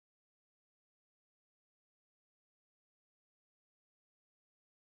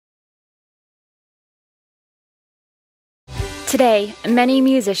Today, many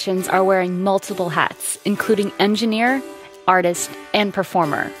musicians are wearing multiple hats, including engineer, artist, and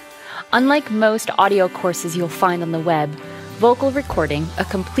performer. Unlike most audio courses you'll find on the web, Vocal Recording, a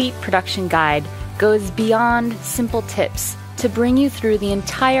complete production guide, goes beyond simple tips to bring you through the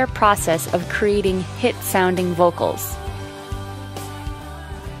entire process of creating hit-sounding vocals.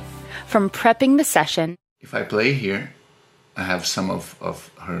 From prepping the session... If I play here, I have some of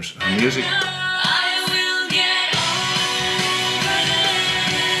her music.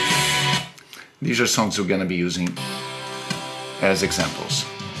 These are songs we're going to be using as examples.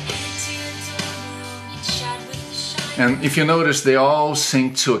 And if you notice, they all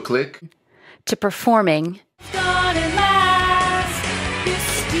sync to a click. To performing.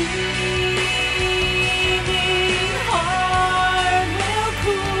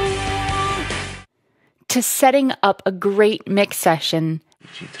 To setting up a great mix session.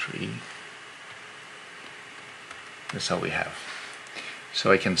 G3. That's all we have. So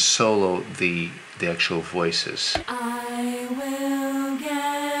I can solo the actual voices. I will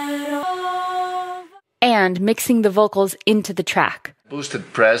get over. And mixing the vocals into the track.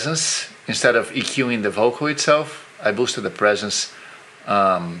 Boosted presence. Instead of EQing the vocal itself, I boosted the presence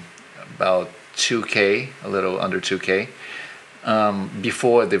about 2K, a little under 2K,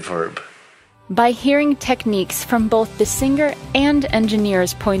 before the verb. By hearing techniques from both the singer and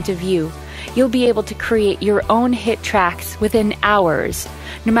engineer's point of view, you'll be able to create your own hit tracks within hours,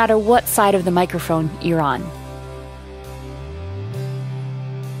 no matter what side of the microphone you're on.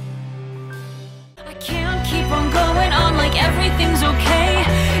 I can't keep on going on like everything's okay.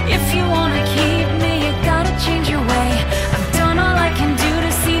 If you want